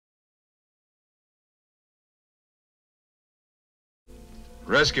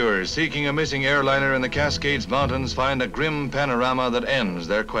Rescuers seeking a missing airliner in the Cascades Mountains find a grim panorama that ends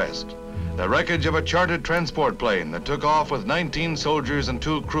their quest. The wreckage of a chartered transport plane that took off with 19 soldiers and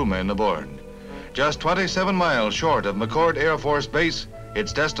 2 crewmen aboard. Just 27 miles short of McChord Air Force Base,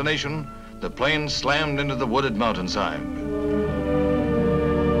 its destination, the plane slammed into the wooded mountainside.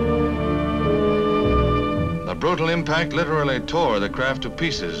 The brutal impact literally tore the craft to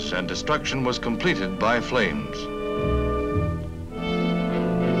pieces, and destruction was completed by flames.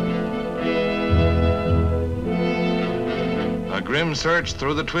 A grim search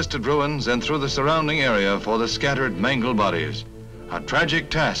through the twisted ruins and through the surrounding area for the scattered, mangled bodies. A tragic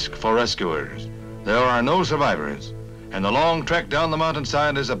task for rescuers. There are no survivors, and the long trek down the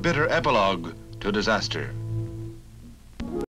mountainside is a bitter epilogue to disaster.